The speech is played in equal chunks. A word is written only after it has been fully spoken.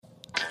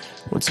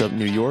What's up,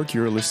 New York?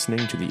 You're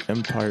listening to the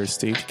Empire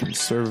State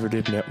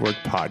Conservative Network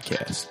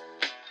podcast.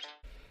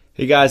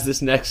 Hey guys,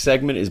 this next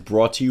segment is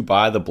brought to you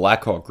by the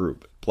Blackhawk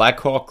Group.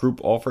 Blackhawk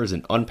Group offers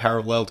an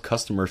unparalleled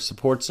customer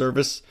support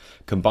service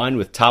combined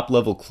with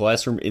top-level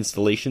classroom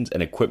installations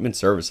and equipment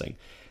servicing.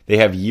 They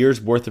have years'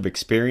 worth of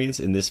experience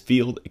in this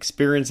field,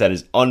 experience that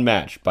is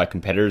unmatched by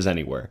competitors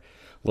anywhere.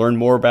 Learn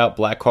more about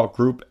Blackhawk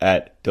Group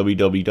at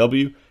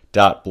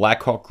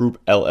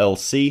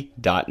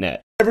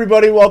www.blackhawkgroupllc.net.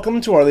 Everybody, welcome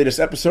to our latest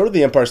episode of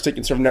the Empire State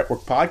Conservative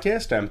Network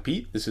podcast. I'm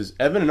Pete, this is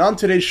Evan, and on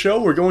today's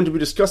show we're going to be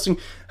discussing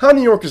how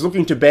New York is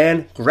looking to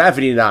ban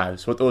gravity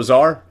knives. What those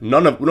are,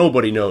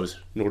 nobody knows,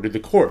 nor do the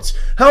courts.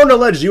 How an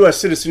alleged U.S.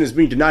 citizen is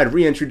being denied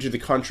re-entry to the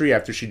country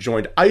after she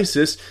joined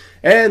ISIS.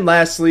 And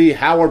lastly,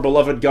 how our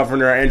beloved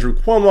Governor Andrew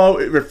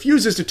Cuomo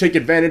refuses to take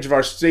advantage of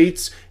our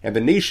state's and the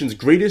nation's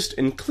greatest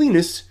and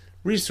cleanest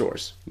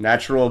resource,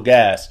 natural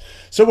gas.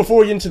 So before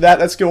we get into that,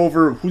 let's go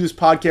over who this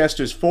podcast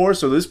is for.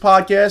 So this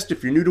podcast,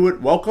 if you're new to it,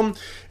 welcome.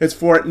 It's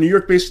for New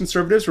York-based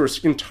conservatives who are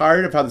sick and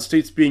tired of how the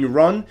state's being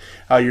run.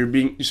 You're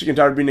sick and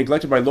tired of being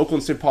neglected by local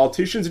and state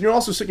politicians, and you're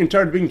also sick and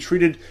tired of being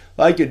treated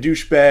like a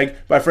douchebag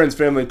by friends,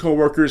 family, and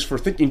coworkers for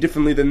thinking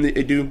differently than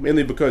they do,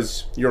 mainly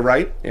because you're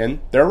right and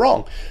they're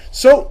wrong.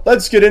 So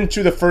let's get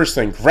into the first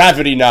thing,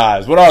 gravity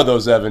knives. What are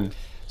those, Evan?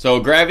 So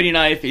a gravity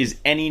knife is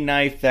any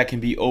knife that can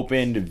be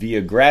opened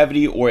via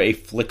gravity or a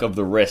flick of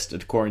the wrist,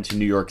 according to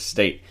New York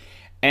State.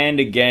 And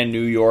again,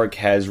 New York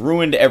has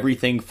ruined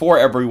everything for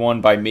everyone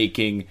by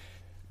making,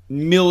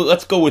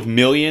 let's go with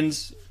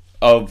millions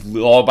of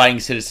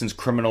law-abiding citizens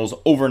criminals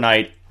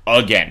overnight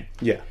again.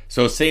 Yeah.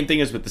 So same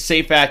thing as with the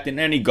SAFE Act and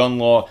any gun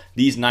law.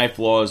 These knife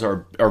laws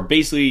are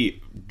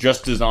basically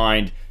just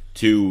designed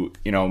to,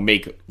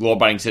 make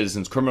law-abiding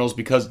citizens criminals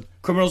because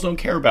criminals don't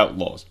care about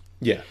laws.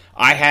 Yeah.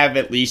 I have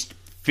at least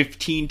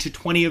 15 to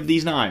 20 of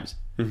these knives.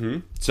 Mm-hmm.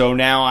 So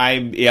now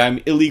I'm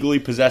illegally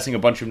possessing a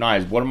bunch of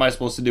knives. What am I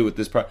supposed to do with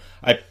this?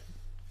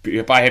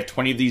 If I have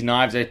 20 of these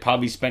knives, I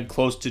probably spent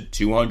close to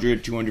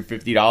 $200,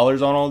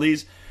 $250 on all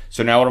these.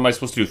 So now what am I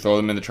supposed to do? Throw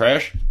them in the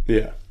trash?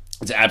 Yeah.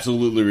 It's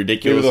absolutely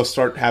ridiculous. Maybe they'll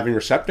start having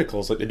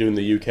receptacles like they do in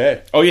the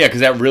UK. Oh, yeah, because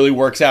that really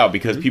works out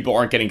because people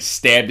aren't getting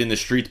stabbed in the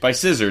streets by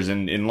scissors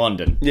in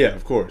London. Yeah,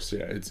 of course.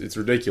 Yeah, it's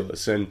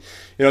ridiculous. And,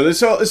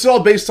 this is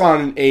all based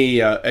on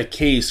a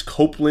case,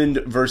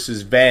 Copeland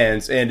versus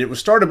Vance, and it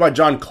was started by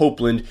John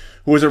Copeland,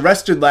 who was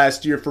arrested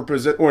last year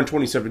or in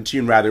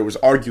 2017, rather. It was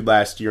argued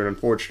last year, and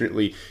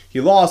unfortunately,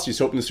 he lost. He's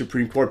hoping the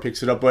Supreme Court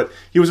picks it up. But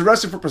he was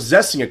arrested for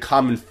possessing a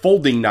common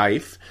folding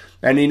knife,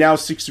 and he now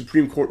seeks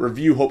Supreme Court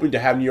review, hoping to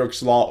have New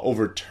York's law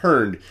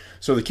overturned.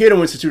 So the Cato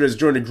Institute has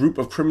joined a group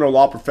of criminal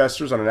law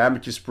professors on an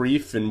amicus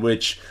brief in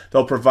which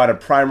they'll provide a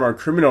primer on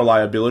criminal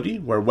liability,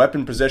 where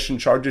weapon possession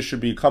charges should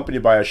be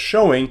accompanied by a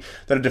showing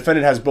that a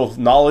defendant has both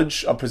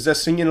knowledge of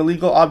possessing an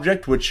illegal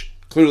object, which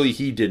clearly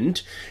he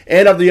didn't,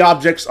 and of the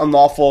object's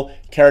unlawful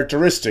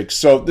characteristics.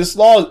 So this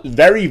law is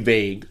very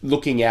vague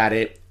looking at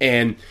it,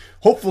 and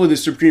hopefully the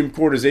Supreme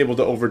Court is able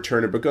to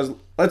overturn it because,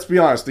 let's be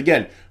honest,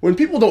 again, when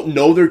people don't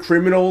know they're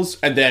criminals,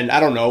 and then, I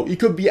don't know, you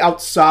could be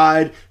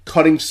outside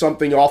cutting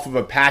something off of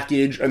a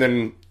package, and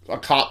then a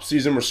cop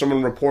sees him or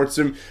someone reports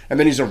him, and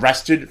then he's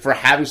arrested for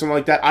having something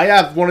like that. I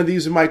have one of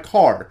these in my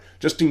car,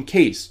 just in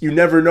case. You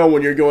never know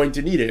when you're going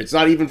to need it. It's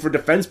not even for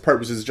defense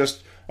purposes,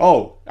 just,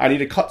 I need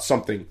to cut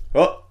something.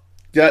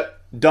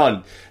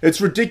 Done. It's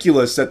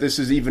ridiculous that this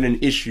is even an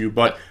issue,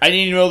 but I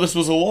didn't even know this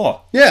was a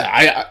law.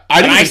 Yeah,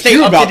 I didn't even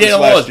hear about this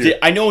last year.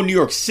 I know in New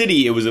York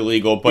City it was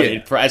illegal, but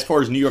as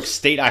far as New York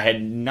State, I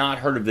had not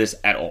heard of this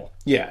at all.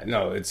 Yeah,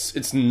 no,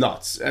 it's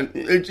nuts. And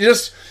it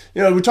just,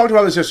 we talked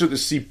about this yesterday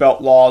with the seatbelt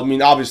law. I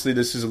mean, obviously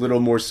this is a little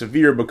more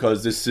severe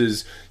because this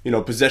is,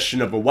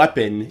 possession of a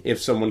weapon.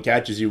 If someone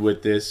catches you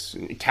with this,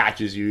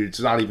 it's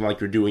not even like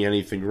you're doing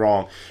anything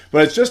wrong.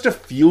 But it's just a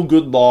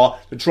feel-good law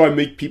to try and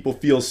make people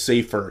feel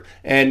safer.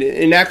 And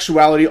in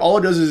actuality, all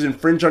it does is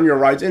infringe on your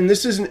rights. And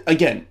this isn't,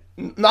 again,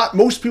 not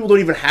most people don't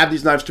even have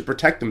these knives to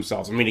protect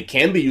themselves. I mean, it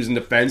can be used in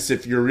defense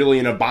if you're really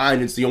in a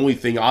bind. It's the only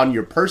thing on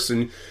your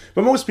person.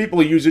 But most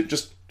people use it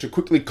just to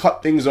quickly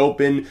cut things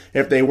open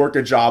if they work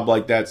a job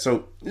like that.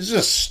 So it's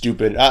just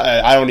stupid.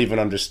 I don't even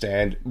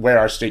understand where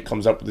our state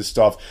comes up with this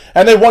stuff.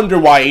 And they wonder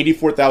why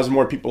 84,000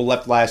 more people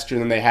left last year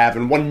than they have,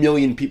 and 1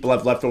 million people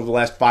have left over the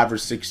last 5 or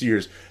 6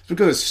 years. It's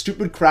because of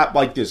stupid crap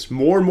like this.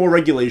 More and more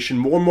regulation,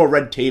 more and more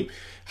red tape,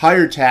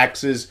 higher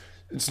taxes.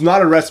 It's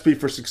not a recipe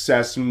for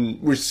success,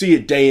 and we see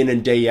it day in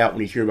and day out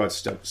when you hear about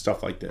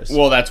stuff like this.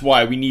 Well, that's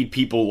why we need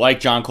people like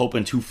John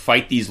Copeland to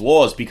fight these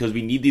laws, because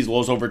we need these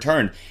laws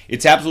overturned.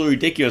 It's absolutely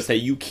ridiculous that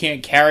you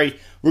can't carry,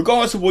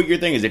 regardless of what your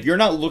thing is, if you're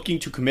not looking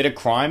to commit a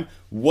crime,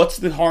 what's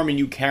the harm in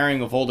you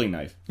carrying a folding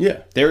knife?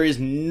 Yeah. There is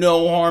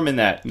no harm in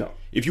that. No.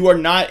 If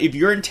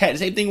you're intent,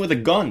 same thing with a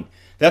gun.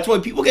 That's why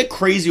people get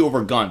crazy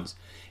over guns.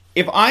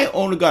 If I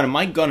own a gun and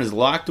my gun is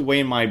locked away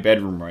in my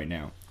bedroom right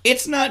now,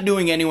 it's not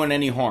doing anyone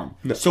any harm.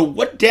 No. So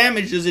what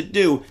damage does it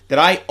do that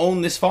I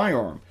own this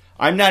firearm?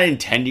 I'm not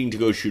intending to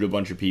go shoot a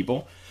bunch of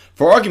people.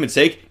 For argument's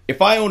sake,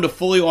 if I owned a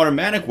fully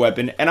automatic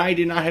weapon and I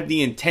did not have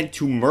the intent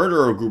to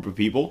murder a group of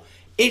people,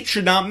 it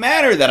should not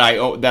matter that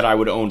I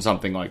would own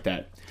something like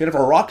that. Could have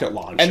a rocket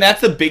launcher. And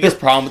that's the biggest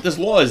problem with this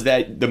law, is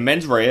that the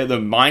mens rea, the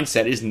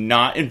mindset, is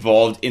not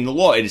involved in the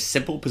law. It is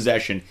simple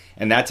possession,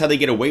 and that's how they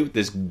get away with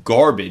this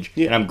garbage.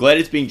 Yeah. And I'm glad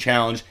it's being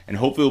challenged, and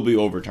hopefully it'll be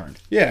overturned.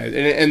 Yeah,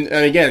 and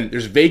again,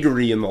 there's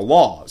vagary in the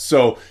law,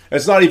 so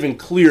it's not even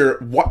clear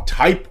what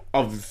type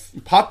of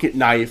pocket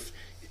knife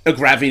a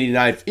gravity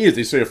knife is.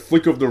 They say a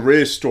flick of the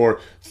wrist,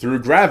 or through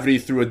gravity,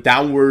 through a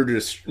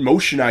downward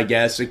motion, I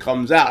guess, it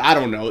comes out. I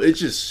don't know. It's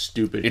just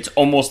stupid. It's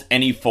almost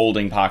any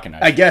folding pocket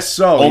knife. I guess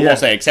so.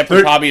 Almost any, except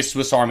for probably a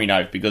Swiss Army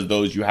knife, because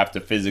those you have to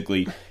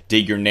physically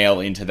dig your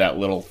nail into that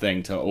little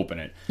thing to open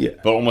it. Yeah.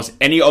 But almost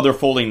any other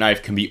folding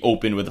knife can be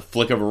opened with a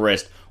flick of a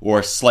wrist, or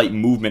a slight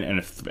movement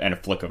and a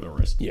flick of the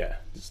wrist. Yeah,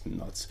 it's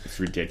nuts. It's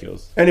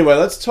ridiculous. Anyway,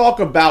 let's talk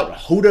about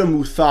Hoda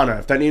Muthana.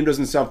 If that name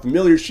doesn't sound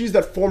familiar, she's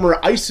that former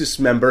ISIS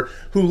member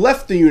who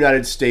left the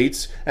United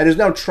States and is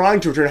now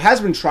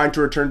has been trying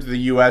to return to the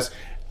U.S.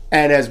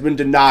 and has been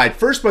denied,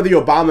 first by the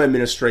Obama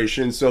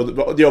administration. So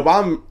the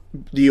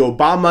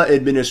Obama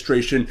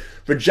administration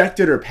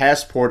rejected her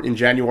passport in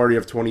January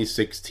of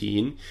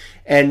 2016,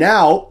 and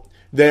now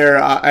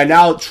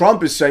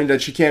Trump is saying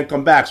that she can't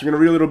come back. So we're going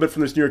to read a little bit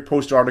from this New York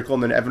Post article,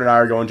 and then Evan and I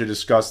are going to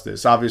discuss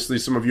this. Obviously,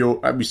 some of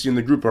you we see in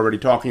the group already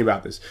talking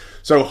about this.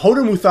 So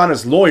Hoda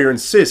Muthana's lawyer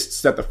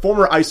insists that the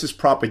former ISIS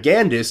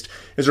propagandist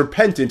is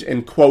repentant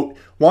and, quote,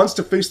 wants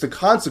to face the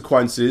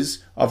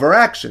consequences of her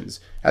actions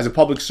as a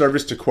public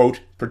service to,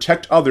 quote,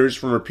 protect others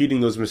from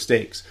repeating those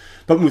mistakes.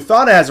 But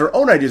Muthana has her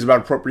own ideas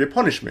about appropriate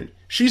punishment.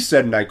 She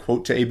said, and I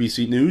quote to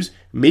ABC News,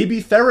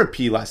 maybe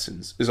therapy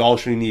lessons is all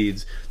she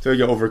needs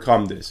to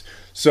overcome this.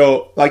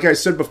 So, like I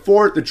said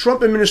before, the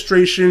Trump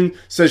administration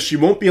says she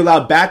won't be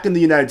allowed back in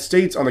the United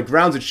States on the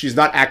grounds that she's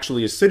not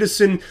actually a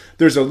citizen.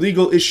 There's a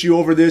legal issue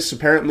over this.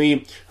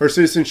 Apparently, her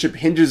citizenship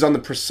hinges on the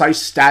precise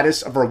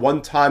status of her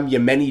one-time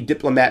Yemeni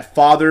diplomat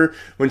father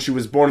when she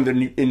was born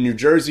in New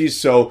Jersey.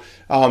 So,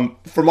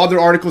 from other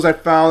articles I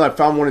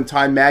found one in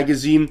Time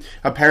magazine.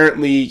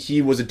 Apparently,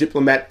 he was a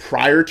diplomat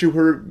prior to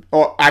her,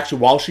 or actually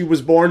while she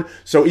was born.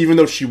 So, even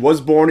though she was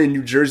born in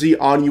New Jersey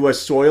on U.S.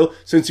 soil,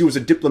 since he was a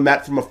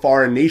diplomat from a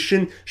foreign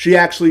nation, she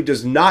actually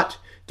does not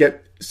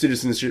get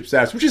citizenship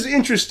status, which is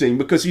interesting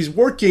because he's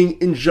working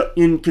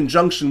in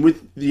conjunction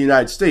with the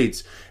United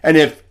States. And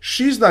if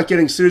she's not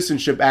getting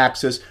citizenship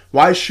access,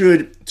 why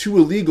should two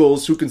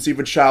illegals who conceive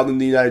a child in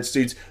the United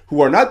States,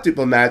 who are not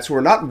diplomats, who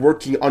are not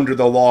working under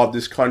the law of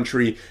this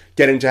country,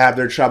 getting to have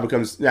their child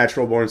become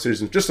natural born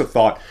citizens? Just a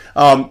thought.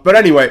 But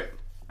anyway,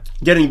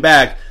 getting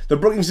back, the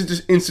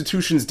Brookings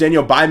Institution's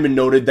Daniel Byman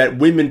noted that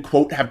women,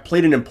 quote, have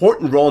played an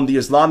important role in the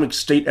Islamic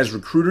State as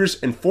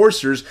recruiters,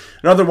 enforcers,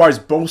 and otherwise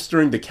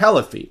bolstering the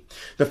caliphate.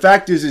 The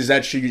fact is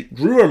that she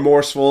grew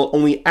remorseful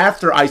only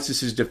after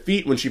ISIS's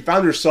defeat, when she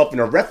found herself in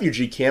a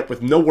refugee camp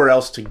with nowhere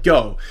else to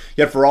go.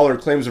 Yet for all her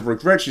claims of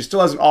regret, she still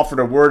hasn't offered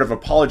a word of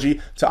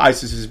apology to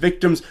ISIS's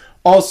victims.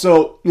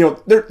 Also,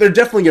 they're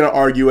definitely going to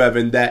argue,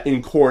 Evan, that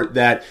in court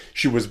that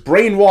she was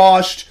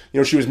brainwashed.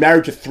 She was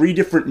married to 3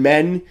 different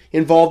men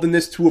involved in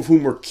this, 2 of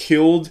whom were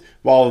killed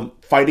while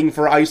fighting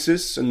for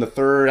ISIS, and the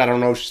third, I don't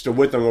know if she's still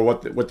with them or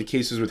what the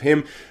case is with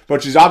him.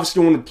 But she's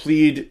obviously going to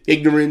plead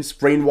ignorance,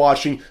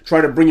 brainwashing,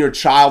 trying to bring your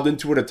child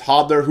into it, a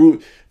toddler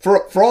who,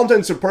 for all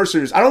intents and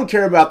purposes, I don't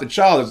care about the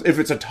child. If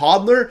it's a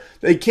toddler,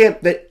 they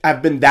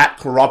have been that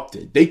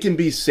corrupted. They can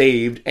be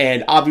saved,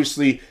 and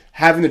obviously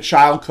having the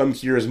child come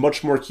here is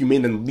much more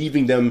humane than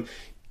leaving them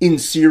in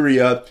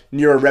Syria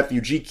near a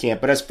refugee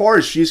camp. But as far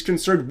as she's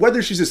concerned,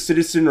 whether she's a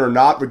citizen or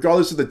not,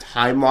 regardless of the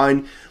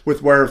timeline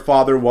with where her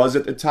father was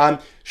at the time,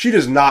 she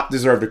does not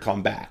deserve to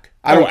come back.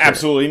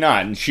 Absolutely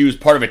not. And she was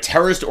part of a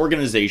terrorist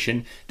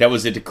organization that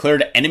was a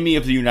declared enemy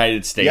of the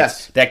United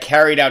States, that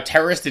carried out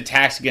terrorist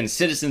attacks against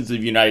citizens of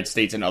the United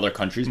States and other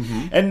countries.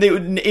 Mm-hmm. And they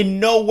would, in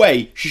no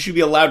way she should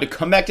be allowed to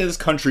come back to this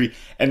country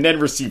and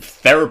then receive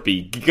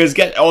therapy. Because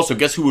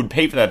guess who would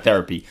pay for that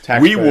therapy?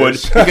 Taxpayers. We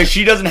would, because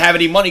she doesn't have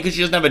any money, because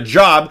she doesn't have a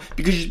job,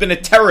 because she's been a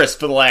terrorist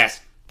for the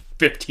last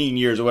 15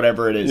 years or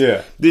whatever it is.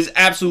 Yeah. This is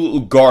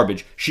absolute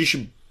garbage. She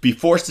should be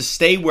forced to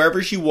stay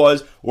wherever she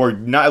was, or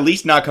not, at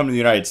least not come to the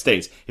United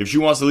States. If she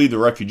wants to leave the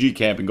refugee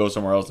camp and go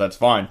somewhere else, that's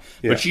fine.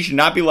 Yeah. But she should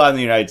not be allowed in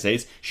the United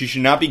States. She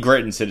should not be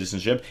granted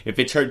citizenship. If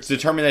it's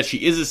determined that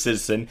she is a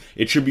citizen,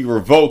 it should be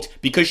revoked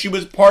because she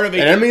was part of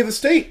an enemy of the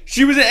state.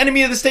 She was an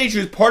enemy of the state. She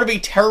was part of a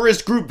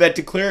terrorist group that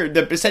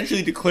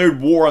essentially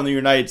declared war on the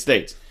United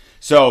States.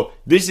 So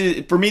this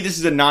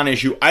is a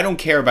non-issue. I don't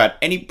care about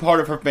any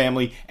part of her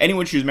family,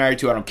 anyone she was married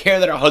to. I don't care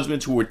that her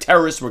husbands who were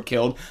terrorists were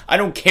killed. I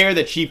don't care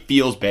that she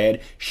feels bad.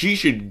 She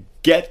should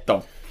get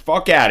the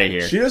fuck out of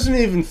here. She doesn't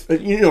even,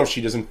 she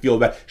doesn't feel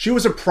bad. She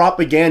was a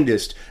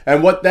propagandist.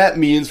 And what that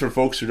means for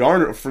folks who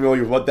aren't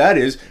familiar with what that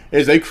is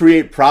they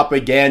create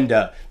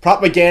propaganda.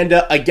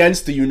 Propaganda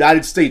against the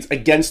United States,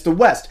 against the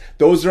West.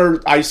 Those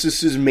are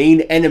ISIS's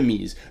main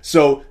enemies.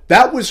 So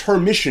that was her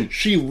mission.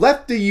 She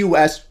left the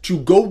U.S. to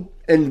go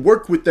and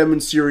work with them in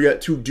Syria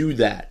to do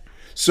that.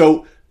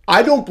 So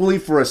I don't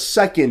believe for a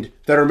second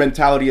that her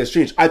mentality has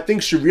changed. I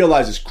think she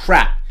realizes,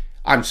 crap,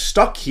 I'm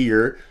stuck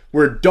here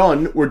we're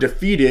done, we're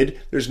defeated,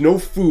 there's no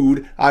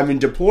food, I'm in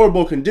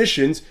deplorable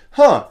conditions,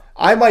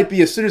 I might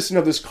be a citizen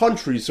of this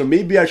country, so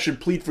maybe I should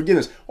plead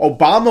forgiveness.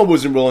 Obama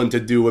wasn't willing to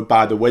do it,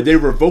 by the way. They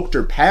revoked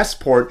her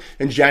passport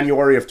in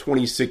January of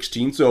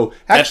 2016, so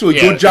actually,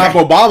 good job,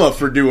 Obama,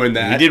 for doing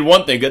that. He did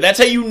one thing good. That's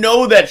how you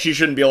know that she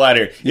shouldn't be allowed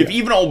here. Yeah. If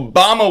even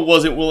Obama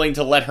wasn't willing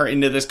to let her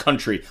into this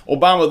country,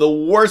 Obama, the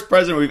worst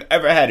president we've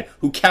ever had,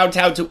 who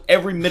kowtowed to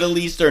every Middle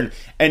Eastern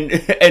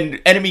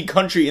and enemy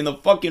country in the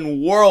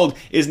fucking world,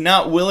 is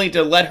not willing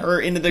to let her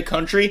into the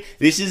country,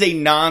 this is a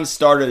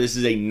non-starter. This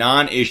is a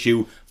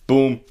non-issue.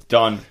 Boom,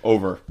 done,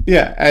 over.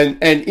 Yeah,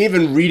 and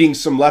even reading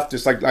some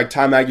leftists, like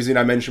Time Magazine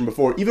I mentioned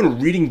before, even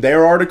reading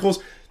their articles,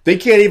 they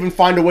can't even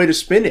find a way to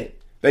spin it.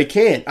 They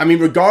can't. I mean,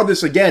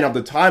 regardless, again, of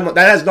the time, that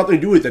has nothing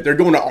to do with it. They're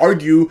going to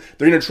argue.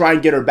 They're going to try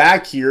and get her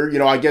back here,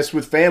 I guess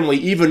with family,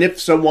 even if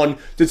someone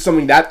did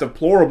something that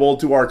deplorable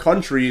to our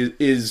country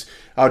is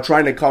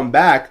trying to come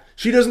back.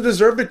 She doesn't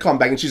deserve to come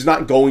back, and she's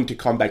not going to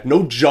come back.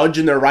 No judge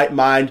in their right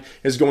mind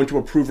is going to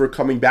approve her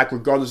coming back,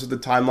 regardless of the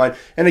timeline.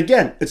 And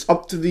again, it's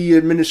up to the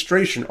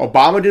administration.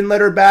 Obama didn't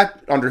let her back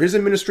under his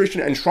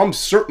administration, and Trump's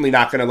certainly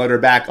not going to let her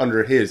back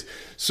under his.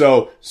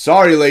 So,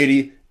 sorry,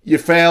 lady. You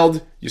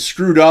failed. You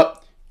screwed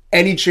up.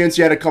 Any chance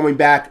you had of coming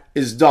back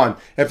is done.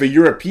 If a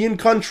European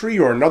country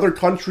or another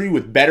country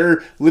with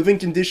better living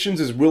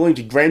conditions is willing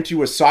to grant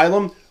you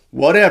asylum,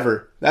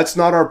 whatever. That's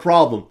not our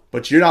problem.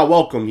 But you're not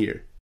welcome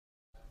here.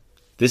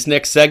 This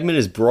next segment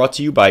is brought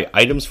to you by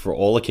Items for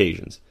All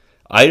Occasions.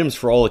 Items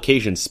for All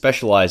Occasions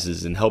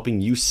specializes in helping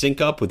you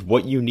sync up with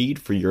what you need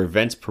for your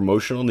event's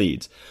promotional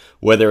needs.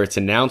 Whether it's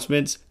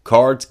announcements,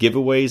 cards,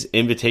 giveaways,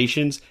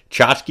 invitations,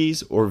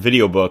 tchotchkes, or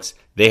video books,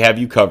 they have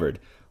you covered.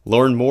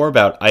 Learn more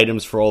about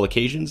Items for All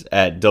Occasions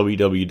at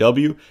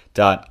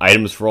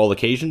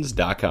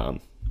www.itemsforalloccasions.com.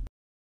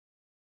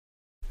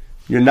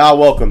 You're not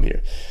welcome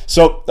here.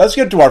 So let's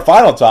get to our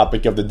final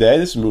topic of the day.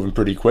 This is moving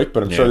pretty quick,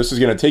 but I'm sure this is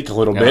going to take a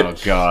little bit. Oh,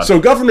 God. So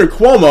Governor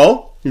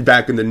Cuomo,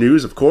 back in the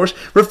news, of course,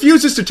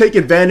 refuses to take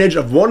advantage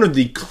of one of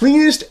the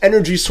cleanest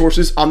energy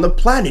sources on the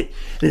planet.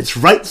 And it's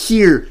right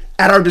here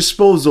at our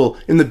disposal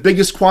in the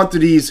biggest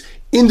quantities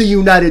in the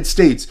United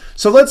States.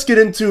 So let's get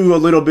into a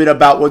little bit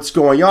about what's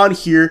going on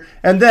here,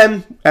 and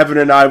then Evan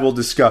and I will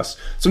discuss.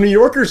 So New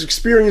Yorkers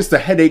experienced the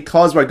headache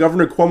caused by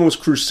Governor Cuomo's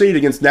crusade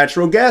against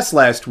natural gas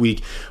last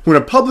week when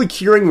a public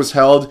hearing was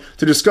held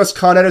to discuss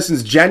Con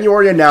Edison's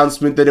January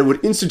announcement that it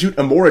would institute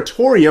a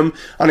moratorium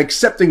on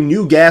accepting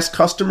new gas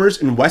customers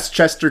in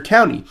Westchester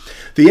County.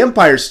 The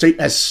Empire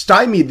State has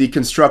stymied the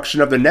construction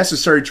of the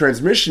necessary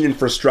transmission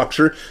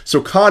infrastructure,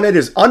 so Con Ed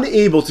is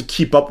unable to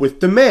keep up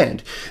with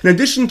demand. In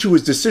addition to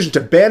his decision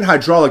to ban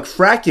hydraulic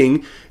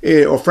fracking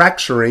or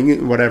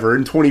fracturing, whatever,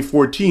 in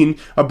 2014,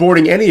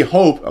 aborting any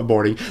hope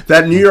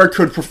that New York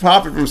could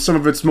profit from some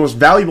of its most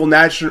valuable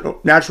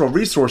natural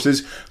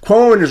resources,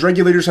 Cuomo and his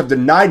regulators have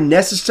denied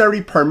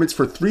necessary permits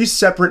for 3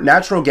 separate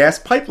natural gas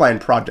pipeline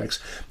projects.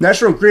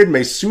 National Grid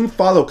may soon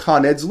follow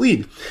Con Ed's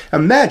lead.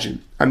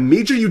 Imagine a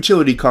major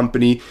utility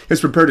company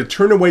is prepared to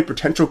turn away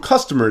potential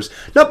customers,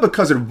 not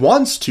because it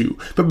wants to,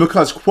 but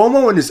because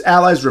Cuomo and his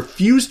allies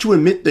refuse to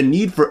admit the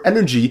need for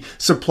energy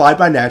supplied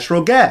by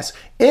natural gas,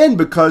 and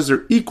because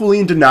they're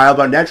equally in denial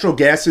about natural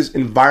gas's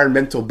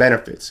environmental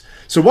benefits.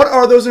 So what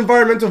are those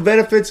environmental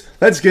benefits?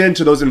 Let's get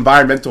into those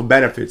environmental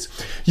benefits.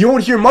 You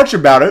won't hear much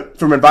about it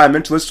from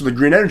environmentalists or the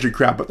green energy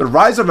crowd, but the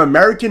rise of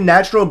American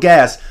natural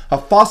gas, a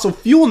fossil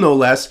fuel no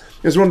less,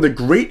 is one of the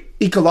great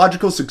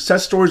ecological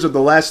success stories of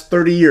the last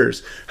 30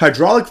 years.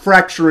 Hydraulic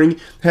fracking,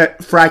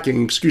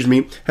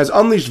 has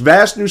unleashed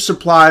vast new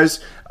supplies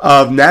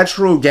of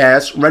natural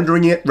gas,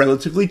 rendering it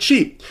relatively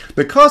cheap.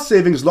 The cost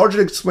savings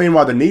largely explain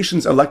why the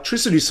nation's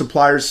electricity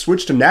suppliers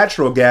switched to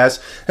natural gas,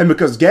 and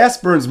because gas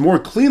burns more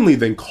cleanly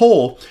than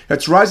coal,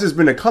 its rise has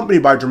been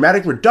accompanied by a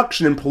dramatic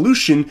reduction in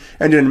pollution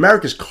and in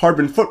America's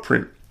carbon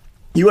footprint.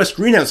 U.S.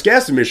 greenhouse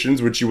gas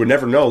emissions, which you would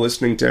never know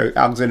listening to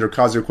Alexandria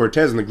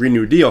Ocasio-Cortez and the Green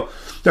New Deal,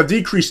 have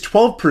decreased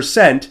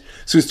 12%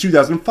 since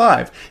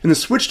 2005, and the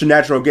switch to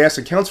natural gas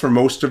accounts for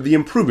most of the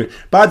improvement.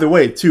 By the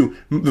way, too,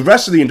 the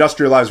rest of the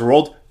industrialized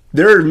world,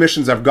 their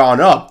emissions have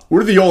gone up.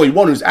 We're the only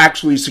one who's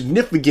actually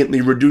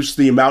significantly reduced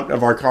the amount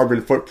of our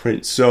carbon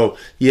footprint. So,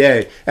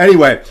 yay.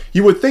 Anyway,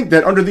 you would think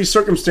that under these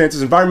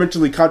circumstances,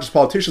 environmentally conscious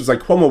politicians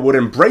like Cuomo would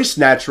embrace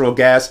natural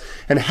gas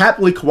and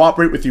happily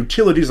cooperate with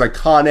utilities like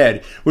Con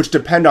Ed, which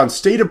depend on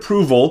state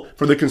approval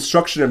for the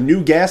construction of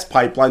new gas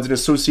pipelines and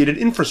associated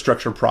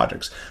infrastructure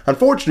projects.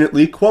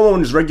 Unfortunately, Cuomo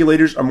and his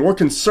regulators are more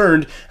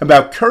concerned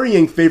about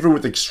currying favor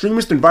with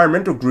extremist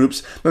environmental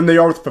groups than they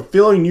are with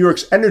fulfilling New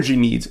York's energy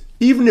needs,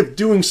 even if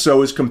doing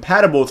so is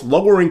compatible with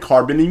lowering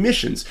carbon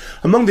emissions.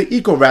 Among the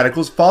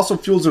eco-radicals, fossil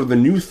fuels are the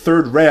new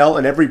third rail,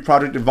 and every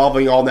project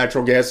involving all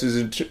natural gas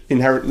is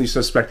inherently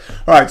suspect.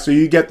 All right, so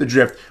you get the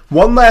drift.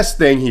 One last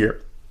thing here.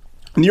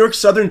 New York's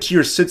southern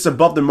tier sits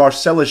above the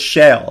Marcellus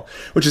Shale,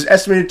 which is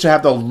estimated to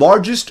have the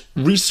largest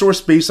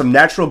resource base of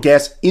natural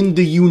gas in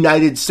the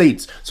United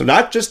States. So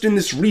not just in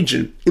this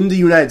region, in the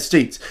United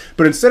States.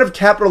 But instead of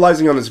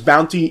capitalizing on this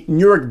bounty,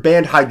 New York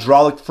banned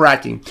hydraulic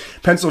fracking.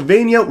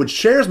 Pennsylvania, which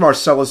shares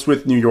Marcellus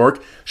with New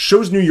York,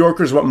 shows New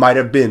Yorkers what might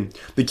have been.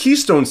 The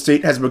Keystone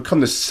State has become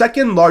the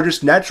second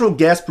largest natural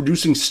gas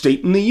producing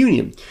state in the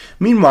Union.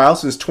 Meanwhile,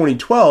 since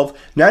 2012,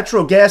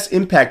 natural gas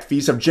impact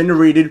fees have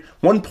generated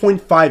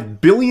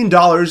 $1.5 billion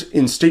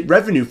in state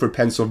revenue for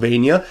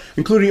Pennsylvania,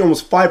 including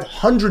almost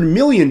 $500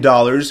 million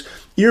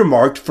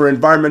earmarked for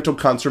environmental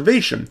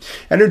conservation.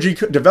 Energy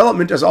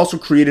development has also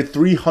created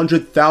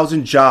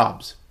 300,000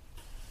 jobs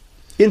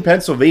in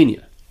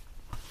Pennsylvania.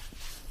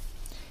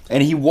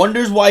 And he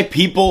wonders why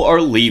people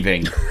are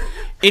leaving.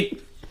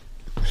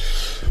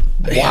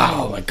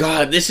 Wow, my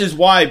God, this is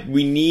why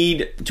we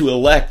need to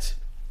elect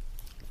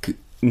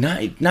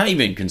not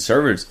even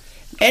conservatives,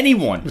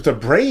 anyone With a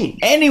brain.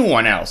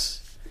 anyone else.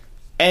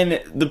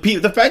 And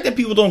the fact that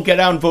people don't get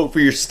out and vote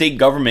for your state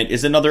government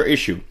is another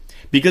issue.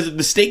 Because if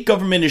the state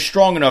government is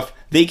strong enough,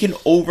 they can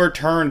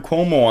overturn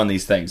Cuomo on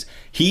these things.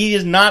 He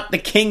is not the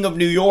king of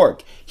New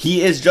York.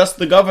 He is just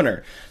the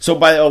governor. So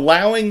by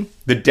allowing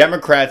the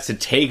Democrats to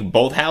take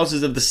both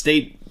houses of the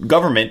state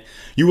government,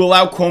 you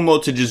allow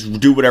Cuomo to just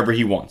do whatever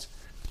he wants.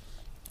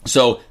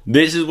 So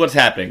this is what's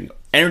happening.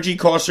 Energy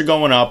costs are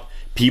going up.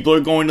 People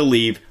are going to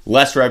leave.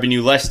 Less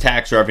revenue, less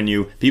tax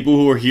revenue. People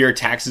who are here,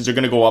 taxes are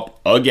going to go up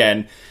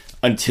again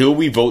until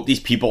we vote these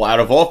people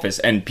out of office.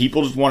 And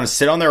people just want to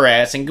sit on their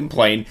ass and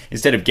complain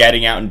instead of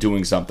getting out and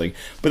doing something.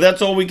 But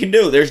that's all we can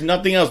do. There's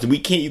nothing else.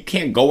 You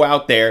can't go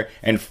out there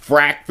and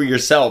frack for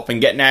yourself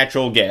and get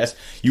natural gas.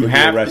 You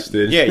have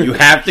arrested. You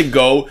have to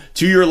go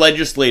to your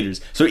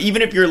legislators. So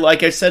even if you're,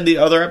 like I said the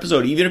other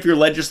episode, even if your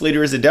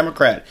legislator is a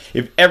Democrat,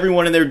 if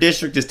everyone in their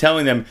district is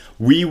telling them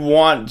we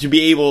want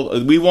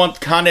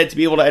Con Ed to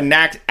be able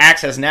to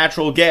access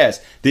natural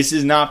gas, this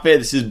is not fair.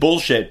 This is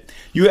bullshit.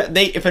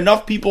 If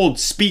enough people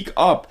speak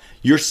up,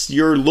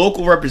 your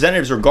local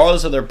representatives,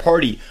 regardless of their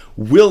party,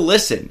 will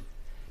listen,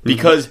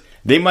 because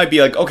they might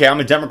be like, okay, I'm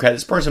a Democrat.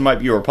 This person might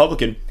be a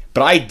Republican,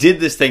 but I did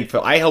this thing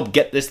I helped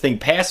get this thing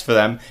passed for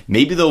them.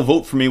 Maybe they'll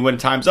vote for me when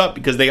time's up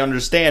because they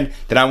understand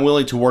that I'm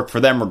willing to work for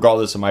them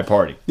regardless of my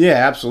party. Yeah,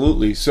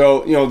 absolutely.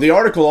 So, the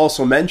article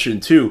also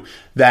mentioned too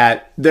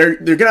that they're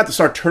going to have to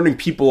start turning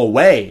people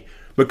away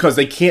because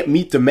they can't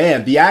meet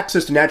demand. The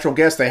access to natural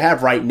gas they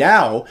have right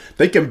now,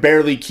 they can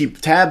barely keep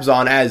tabs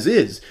on as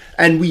is.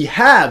 And we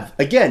have,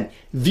 again,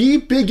 the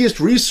biggest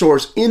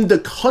resource in the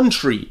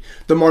country,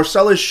 the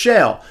Marcellus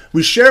Shale.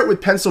 We share it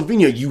with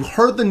Pennsylvania. You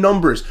heard the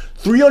numbers.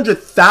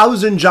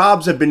 300,000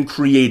 jobs have been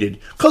created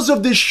because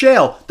of this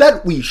shale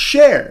that we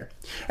share.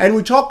 And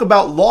we talk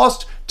about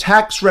lost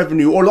tax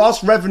revenue or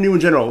lost revenue in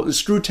general.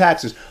 Screw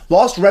taxes.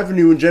 Lost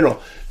revenue in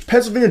general.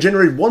 Pennsylvania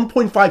generated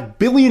 $1.5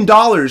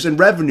 billion in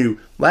revenue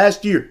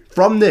last year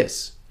from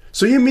this.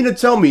 So you mean to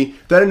tell me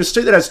that in a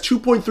state that has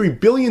 $2.3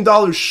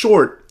 billion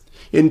short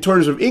in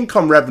terms of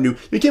income revenue,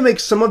 you can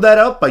make some of that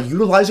up by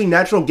utilizing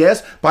natural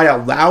gas, by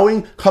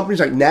allowing companies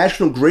like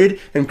National Grid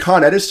and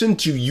Con Edison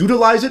to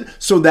utilize it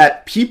so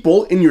that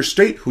people in your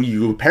state who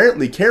you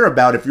apparently care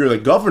about if you're the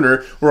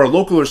governor or a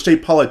local or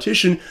state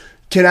politician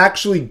can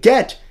actually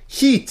get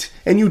heat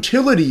and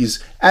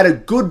utilities at a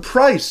good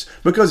price?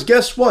 Because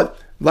guess what?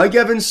 Like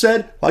Evan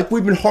said, like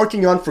we've been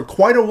harking on for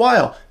quite a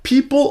while,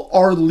 people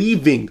are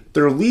leaving.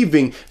 They're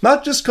leaving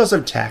not just because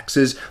of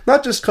taxes,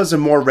 not just because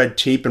of more red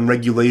tape and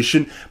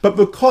regulation, but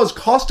because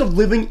cost of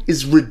living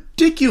is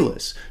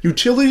ridiculous.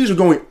 Utilities are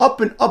going up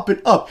and up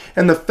and up.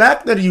 And the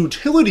fact that a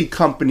utility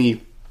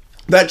company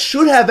that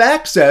should have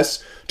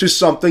access to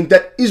something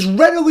that is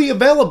readily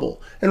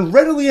available and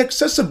readily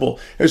accessible,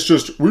 it's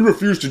just, we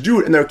refuse to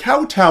do it. And they're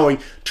kowtowing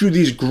to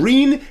these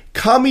green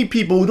commie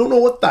people who don't know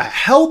what the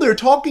hell they're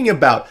talking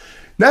about.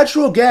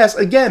 Natural gas,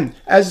 again,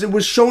 as it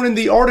was shown in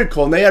the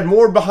article, and they had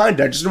more behind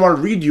it. I just want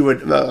to read you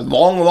a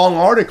long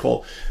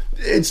article.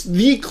 It's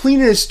the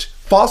cleanest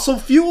fossil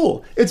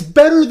fuel. It's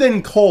better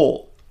than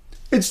coal.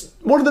 It's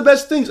one of the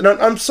best things. And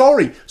I'm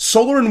sorry,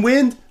 solar and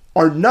wind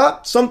are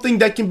not something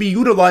that can be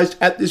utilized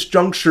at this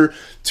juncture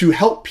to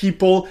help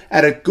people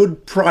at a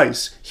good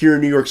price here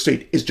in New York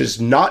State. It's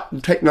just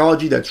not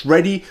technology that's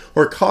ready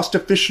or cost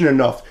efficient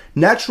enough.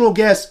 Natural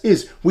gas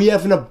is. We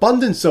have an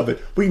abundance of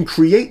it. We can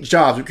create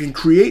jobs, we can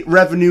create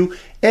revenue,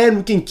 and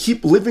we can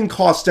keep living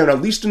costs down,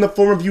 at least in the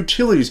form of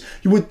utilities.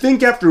 You would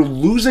think after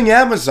losing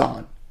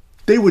Amazon,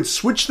 they would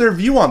switch their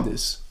view on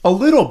this a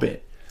little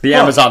bit. The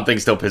Amazon thing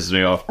still pisses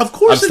me off. Of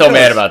course I'm still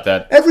mad about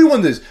that.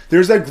 Everyone does.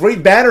 There's that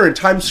great banner in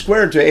Times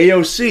Square to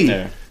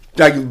AOC,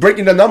 like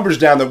breaking the numbers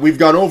down that we've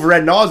gone over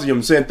ad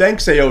nauseum, saying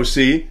thanks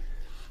AOC,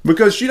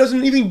 because she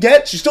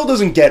still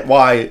doesn't get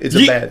why it's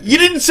a bad thing. You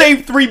didn't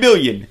save $3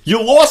 billion.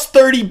 You lost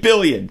 $30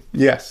 billion.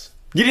 Yes.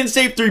 You didn't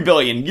save $3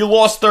 billion. You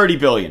lost $30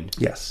 billion.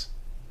 Yes.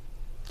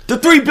 The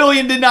 $3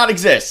 billion did not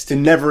exist. It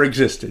never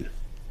existed.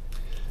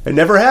 It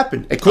never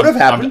happened. It could have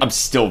happened. I'm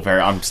still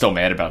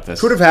mad about this.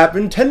 Could have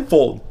happened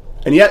tenfold.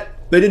 And yet,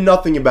 they did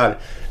nothing about it.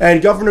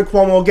 And Governor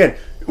Cuomo, again,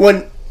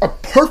 when a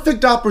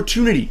perfect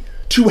opportunity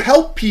to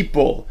help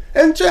people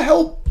and to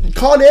help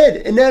Con Ed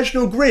and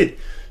National Grid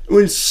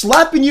when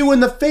slapping you in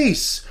the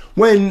face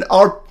when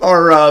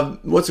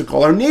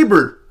our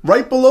neighbor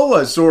right below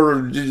us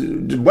or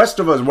west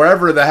of us,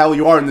 wherever the hell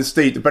you are in the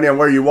state, depending on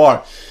where you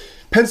are,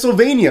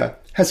 Pennsylvania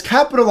has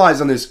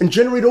capitalized on this and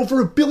generated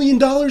over $1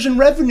 billion in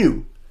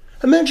revenue.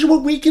 Imagine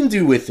what we can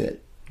do with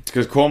it. It's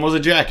because Cuomo's a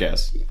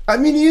jackass. I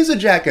mean, he is a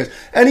jackass.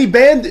 And he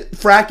banned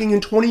fracking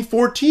in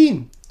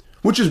 2014,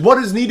 which is what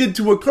is needed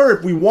to occur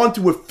if we want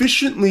to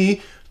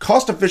efficiently,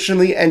 cost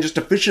efficiently, and just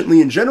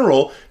efficiently in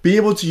general, be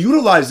able to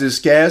utilize this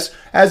gas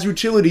as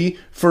utility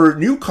for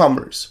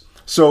newcomers.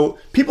 So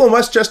people in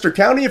Westchester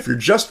County, if you're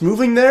just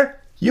moving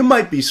there, you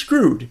might be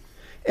screwed.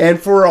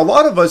 And for a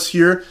lot of us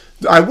here,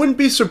 I wouldn't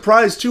be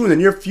surprised too in the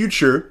near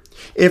future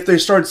if they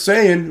start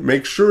saying,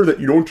 make sure that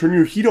you don't turn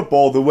your heat up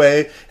all the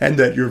way and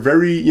that you're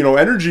very,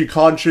 energy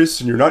conscious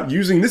and you're not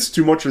using this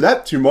too much or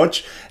that too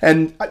much.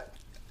 And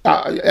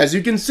as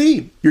you can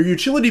see, your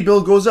utility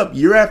bill goes up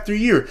year after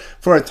year.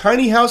 For a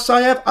tiny house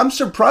I have, I'm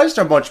surprised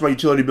how much my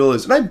utility bill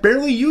is. And I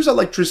barely use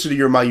electricity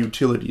or my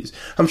utilities.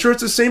 I'm sure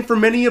it's the same for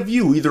many of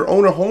you. Either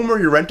own a home or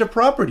you rent a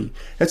property.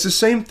 It's the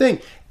same thing.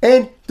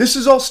 And this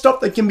is all stuff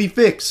that can be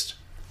fixed.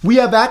 We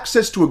have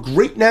access to a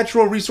great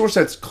natural resource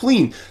that's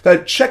clean,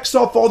 that checks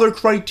off all their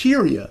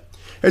criteria.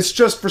 It's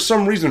just for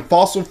some reason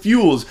fossil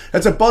fuels,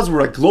 that's a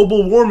buzzword like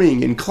global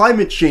warming and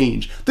climate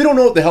change. They don't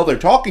know what the hell they're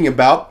talking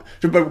about,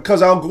 but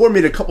because Al Gore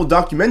made a couple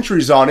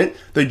documentaries on it,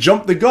 they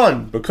jumped the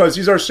gun because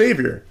he's our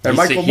savior. And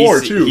Michael Moore,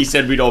 too. He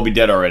said we'd all be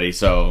dead already,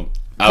 so...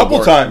 A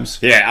couple times.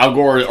 Yeah, Al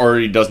Gore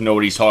already doesn't know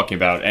what he's talking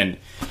about, and...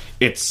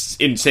 It's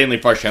insanely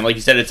frustrating. Like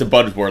you said, it's a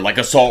buzzword, like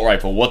assault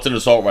rifle. What's an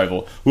assault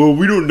rifle? Well,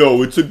 we don't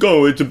know. It's a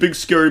gun. It's a big,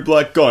 scary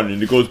black gun,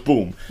 and it goes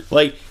boom.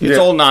 Like, it's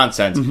all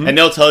nonsense. Mm-hmm. And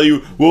they'll tell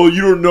you, well,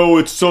 you don't know.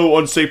 It's so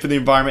unsafe for the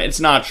environment. It's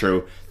not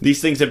true.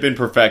 These things have been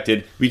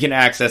perfected. We can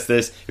access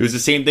this. It was the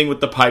same thing with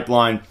the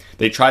pipeline.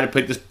 They tried to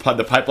put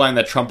the pipeline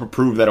that Trump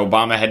approved that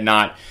Obama had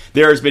not.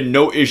 There has been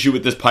no issue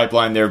with this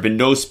pipeline. There have been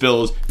no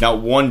spills,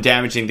 not one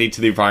damaging thing to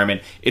the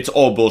environment. It's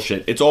all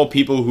bullshit. It's all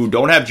people who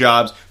don't have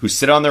jobs, who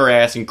sit on their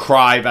ass and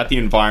cry about the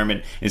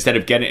environment instead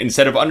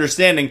of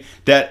understanding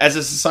that as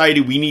a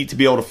society we need to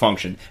be able to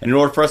function. And in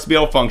order for us to be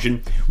able to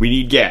function, we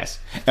need gas,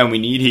 and we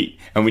need heat,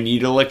 and we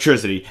need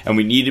electricity, and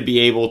we need to be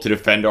able to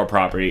defend our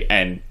property.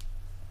 And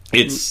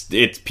it's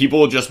people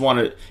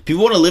want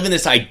to live in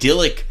this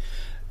idyllic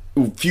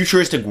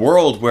futuristic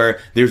world where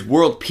there's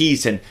world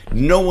peace and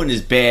no one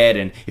is bad,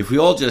 and if we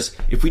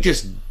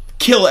just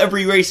kill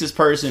every racist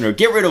person or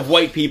get rid of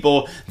white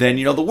people, then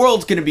the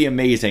world's going to be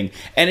amazing.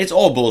 And it's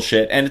all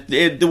bullshit, and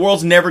the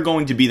world's never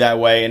going to be that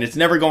way, and it's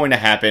never going to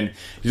happen.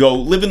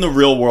 Live in the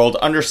real world,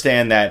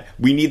 understand that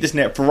we need this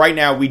for right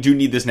now. We do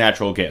need this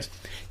natural gas.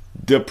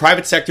 The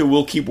private sector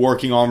will keep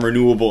working on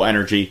renewable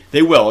energy.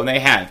 They will, and they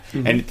have.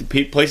 Mm-hmm.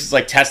 And places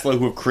like Tesla,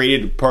 who have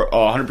created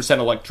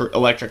 100%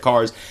 electric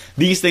cars,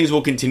 these things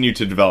will continue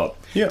to develop.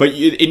 Yeah. But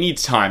it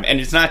needs time,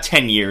 and it's not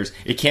 10 years.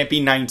 It can't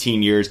be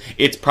 19 years.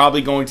 It's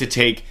probably going to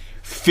take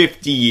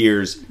 50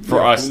 years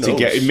for us to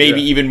get,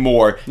 maybe even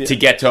more, to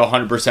get to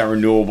 100%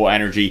 renewable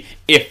energy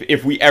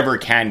if we ever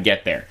can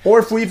get there. Or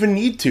if we even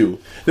need to.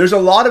 There's a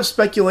lot of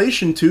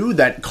speculation, too,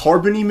 that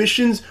carbon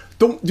emissions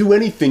don't do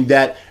anything,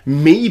 that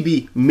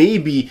maybe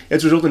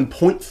it's resulting in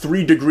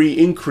 0.3 degree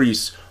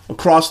increase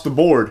across the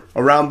board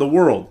around the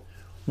world.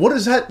 What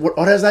has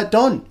that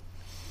done?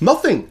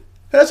 Nothing.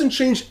 It hasn't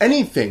changed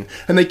anything.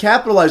 And they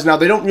capitalize now.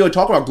 They don't really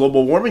talk about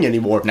global warming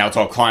anymore. Now it's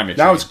all climate change.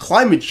 Now it's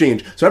climate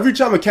change. So every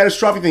time a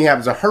catastrophic thing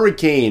happens, a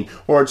hurricane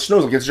or it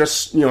snows, like it's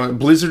just,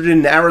 blizzarded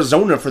in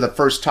Arizona for the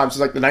first time since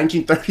like the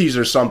 1930s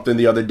or something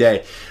the other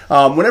day.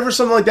 Whenever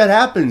something like that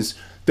happens,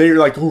 they're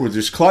like, oh,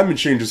 there's climate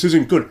change. This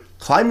isn't good.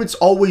 Climate's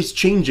always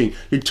changing.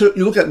 You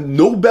look at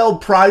Nobel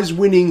Prize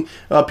winning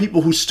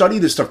people who study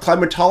this stuff,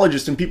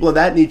 climatologists and people of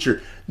that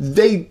nature.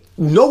 They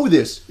know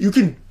this. You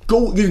can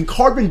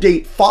carbon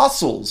date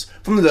fossils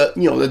from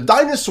the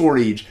dinosaur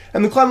age,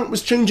 and the climate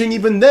was changing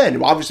even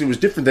then. Obviously, it was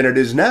different than it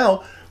is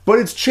now, but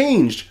it's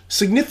changed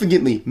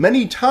significantly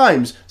many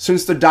times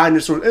since the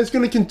dinosaurs, and it's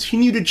going to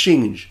continue to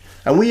change.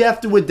 And we have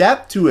to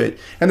adapt to it.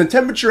 And the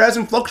temperature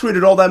hasn't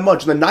fluctuated all that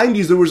much. In the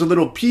 90s, there was a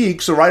little peak.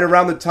 So right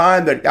around the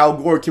time that Al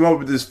Gore came up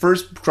with his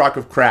first crock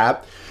of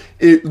crap,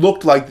 it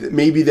looked like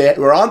maybe they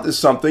were onto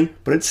something.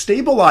 But it's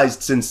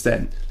stabilized since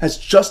then. That's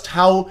just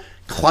how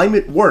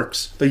climate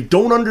works. They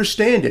don't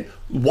understand it.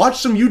 Watch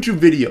some YouTube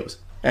videos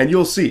and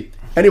you'll see.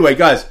 Anyway,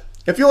 guys,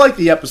 if you like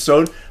the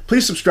episode,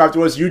 please subscribe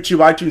to us, YouTube,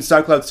 iTunes,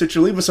 SoundCloud,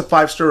 Stitcher. Leave us a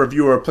 5-star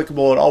review where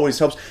applicable. It always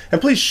helps.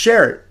 And please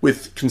share it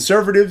with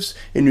conservatives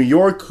in New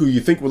York who you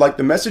think would like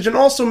the message, and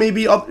also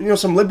maybe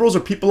some liberals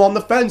or people on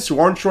the fence who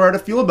aren't sure how to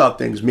feel about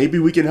things. Maybe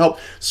we can help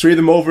sway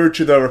them over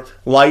to the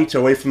light,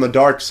 away from the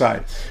dark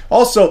side.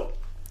 Also,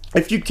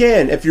 if you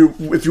can, if you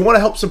want to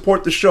help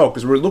support the show,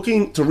 because we're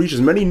looking to reach as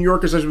many New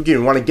Yorkers as we can.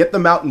 We want to get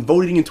them out and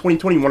voting in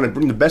 2020. We want to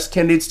bring the best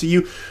candidates to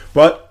you,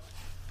 but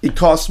it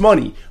costs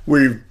money.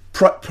 We're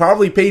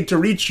probably paid to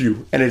reach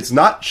you, and it's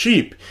not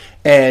cheap.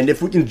 And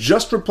if we can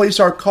just replace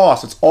our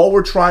costs, that's all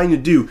we're trying to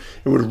do.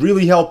 It would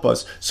really help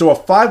us. So a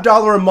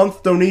 $5 a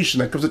month donation,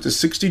 that comes up to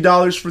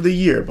 $60 for the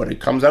year, but it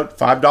comes out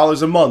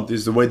 $5 a month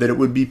is the way that it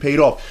would be paid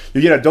off.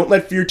 You get a Don't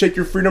Let Fear Take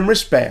Your Freedom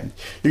wristband.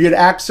 You get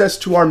access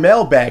to our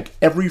mailbag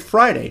every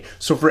Friday.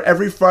 So for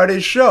every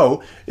Friday's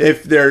show,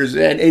 if there's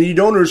any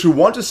donors who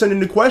want to send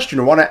in a question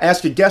or want to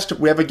ask a guest,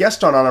 we have a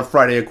guest on a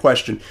Friday a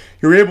question,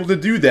 you're able to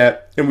do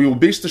that, and we will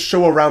base the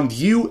show around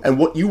you and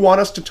what you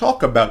want us to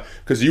talk about,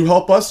 because you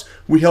help us,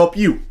 we help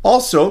you.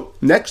 Also,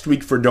 next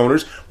week for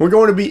donors, we're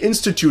going to be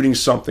instituting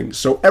something.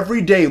 So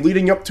every day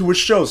leading up to a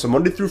show, so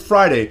Monday through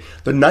Friday,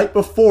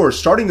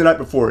 starting the night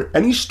before,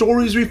 any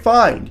stories we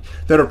find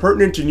that are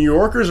pertinent to New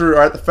Yorkers or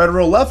at the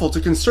federal level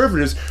to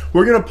conservatives,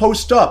 we're going to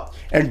post up.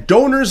 And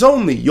donors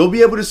only, you'll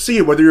be able to see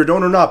it whether you're a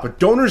donor or not, but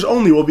donors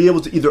only will be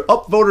able to either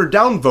upvote or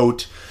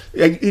downvote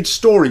each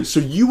story. So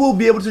you will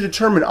be able to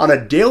determine on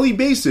a daily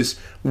basis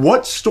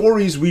what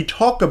stories we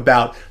talk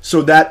about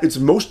so that it's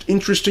most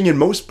interesting and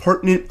most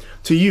pertinent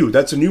to you.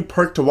 That's a new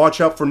perk to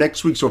watch out for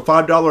next week. So a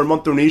 $5 a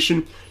month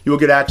donation, you will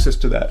get access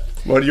to that.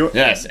 What do you?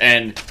 Yes,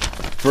 and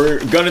for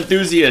gun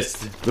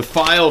enthusiasts, the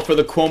file for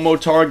the Cuomo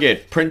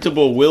target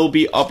printable will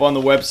be up on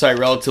the website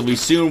relatively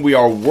soon. We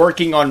are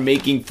working on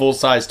making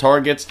full-size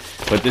targets,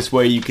 but this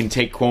way you can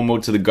take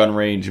Cuomo to the gun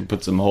range and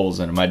put some holes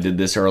in them. I did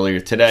this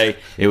earlier today.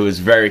 It was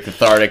very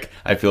cathartic.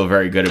 I feel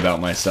very good about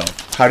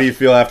myself. How do you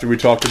feel after we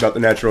talked about the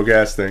natural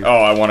gas thing? Oh,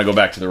 I want to go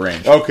back to the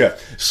range. Okay,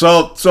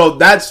 so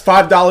that's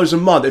 $5 a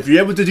month. If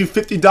you're able to do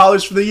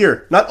 $50 for the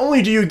year, not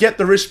only do you get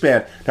the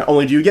wristband, not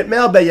only do you get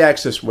mailbag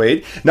access,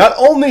 Wade, not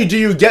only do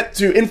you get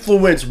to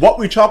influence what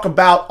we talk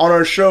about on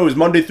our shows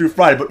Monday through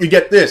Friday, but you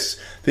get this,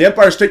 the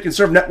Empire State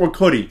Conservative Network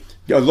hoodie.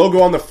 A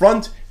logo on the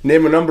front,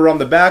 name and number on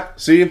the back.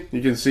 See,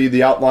 you can see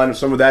the outline of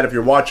some of that if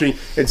you're watching.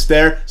 It's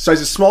there.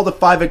 Sizes small to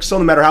 5XL.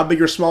 No matter how big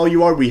or small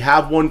you are, we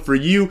have one for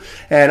you.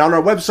 And on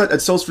our website,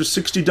 that sells for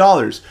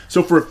 $60.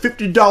 So for a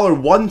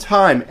 $50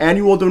 one-time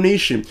annual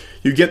donation,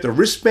 you get the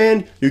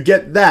wristband, you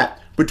get that.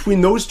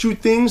 Between those two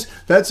things,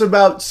 that's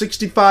about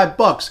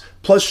 $65.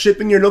 Plus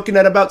shipping, you're looking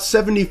at about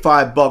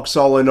 $75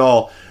 all in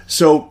all.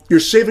 So you're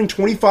saving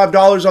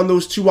 $25 on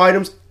those two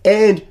items,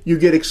 and you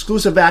get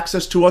exclusive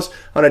access to us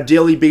on a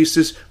daily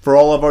basis for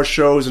all of our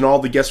shows and all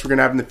the guests we're going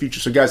to have in the future.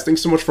 So guys,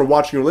 thanks so much for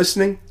watching or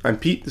listening. I'm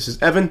Pete. This is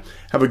Evan.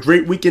 Have a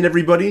great weekend,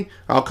 everybody.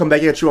 I'll come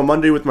back at you on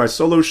Monday with my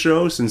solo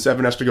show since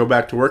Evan has to go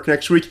back to work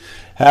next week.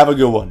 Have a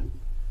good one.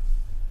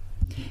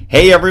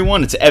 Hey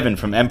everyone, it's Evan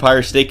from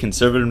Empire State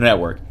Conservative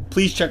Network.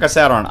 Please check us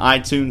out on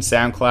iTunes,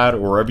 SoundCloud,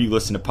 or wherever you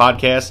listen to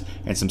podcasts,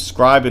 and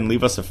subscribe and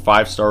leave us a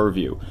 5-star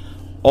review.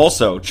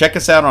 Also, check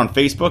us out on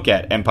Facebook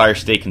at Empire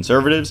State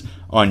Conservatives,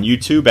 on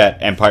YouTube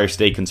at Empire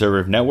State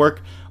Conservative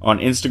Network, on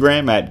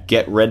Instagram at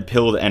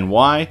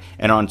GetRedPilledNY,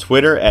 and on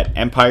Twitter at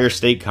Empire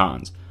State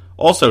Cons.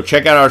 Also,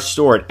 check out our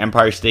store at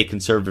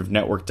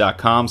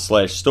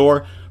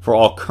EmpireStateConservativeNetwork.com/store for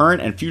all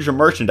current and future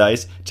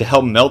merchandise to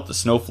help melt the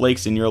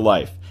snowflakes in your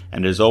life.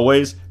 And as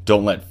always,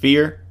 don't let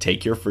fear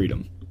take your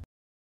freedom.